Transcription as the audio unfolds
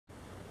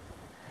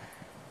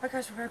Alright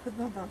guys, we're back with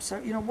Bump Bump. So,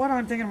 you know, what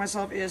I'm thinking to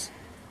myself is,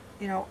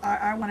 you know,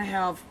 I want to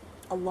have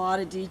a lot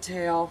of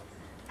detail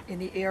in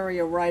the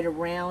area right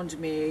around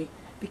me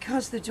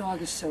because the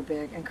dog is so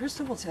big. And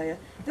Krista will tell you,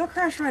 they'll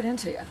crash right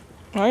into you.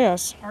 Oh,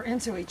 yes. Or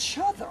into each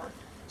other.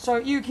 So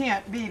you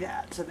can't be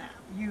that to them.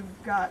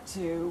 You've got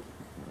to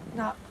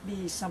not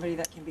be somebody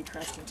that can be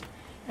crashed into.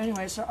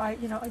 Anyway, so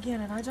you know,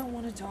 again, and I don't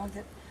want a dog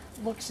that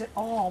looks at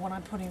all when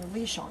I'm putting the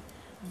leash on.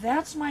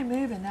 That's my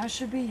move, and that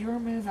should be your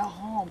move at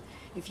home.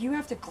 If you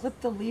have to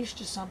clip the leash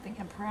to something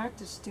and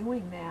practice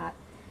doing that,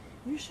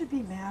 you should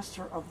be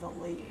master of the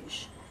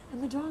leash.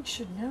 And the dog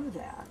should know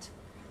that.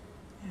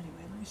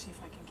 Anyway, let me see if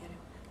I can get him.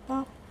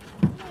 Bump,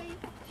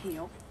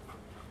 heel.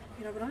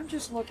 You know, but I'm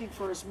just looking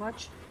for as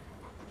much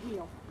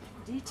heel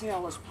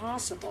detail as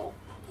possible.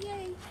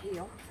 Yay.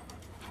 Heel.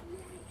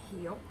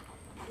 Heel.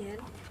 In,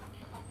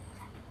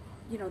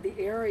 you know, the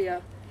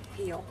area,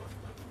 heel.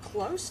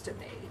 Close to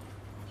me.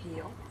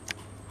 Heel.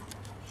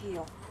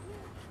 Heel.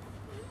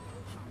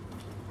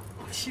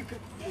 You could,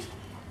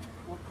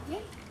 well,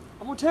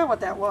 I'm going to tell you what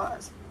that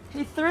was.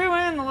 He threw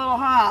in the little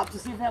hop to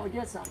see if that would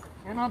get something.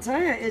 And I'll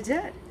tell you, it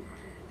did.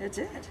 It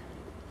did.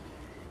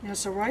 You know,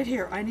 so right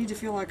here, I need to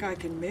feel like I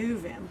can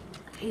move him,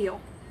 heel,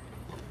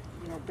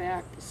 you know,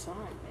 back beside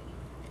me.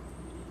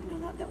 You know,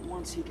 not that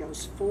once he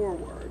goes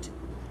forward.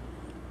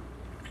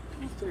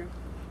 Go through.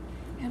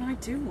 And I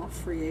do want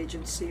free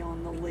agency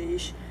on the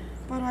leash,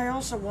 but I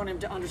also want him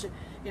to understand,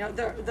 you know,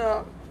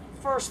 the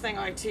first thing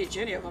I teach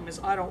any of them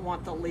is I don't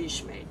want the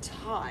leash made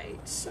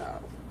tight,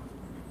 so.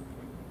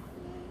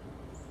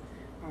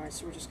 All right,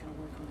 so we're just going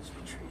to work on this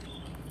retreat.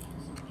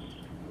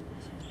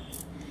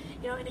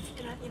 You know, and if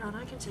you know, and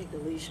I can take the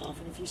leash off,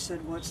 and if you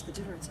said, what's the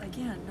difference?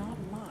 Again, not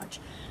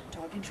much.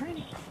 Dog and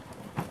training.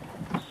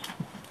 All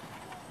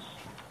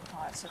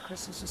right, so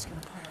Crystal's just going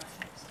to put her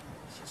things.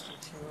 It's just the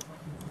two of them.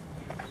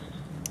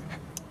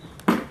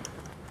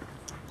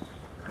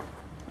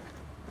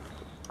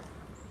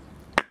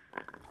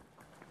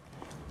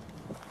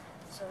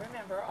 So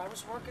remember, I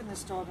was working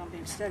this dog on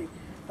being steady,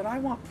 but I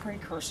want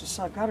precursors,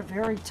 so I've got a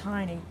very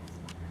tiny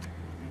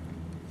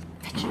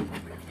pitch.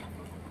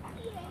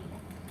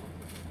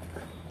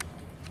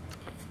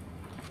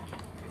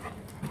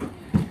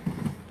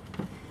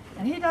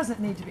 And he doesn't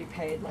need to be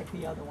paid like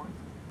the other one.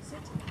 Sit.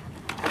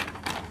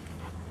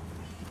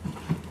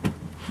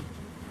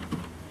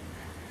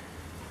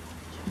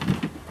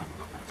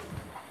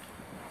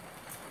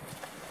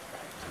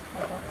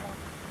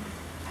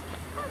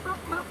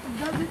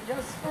 Does it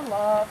just for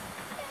love.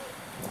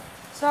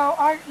 So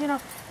you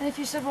know, and if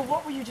you said, well,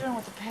 what were you doing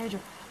with the pager?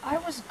 I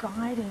was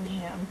guiding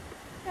him,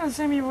 you know, the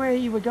same way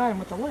you would guide him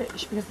with the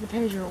leash, because the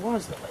pager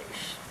was the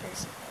leash,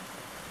 basically.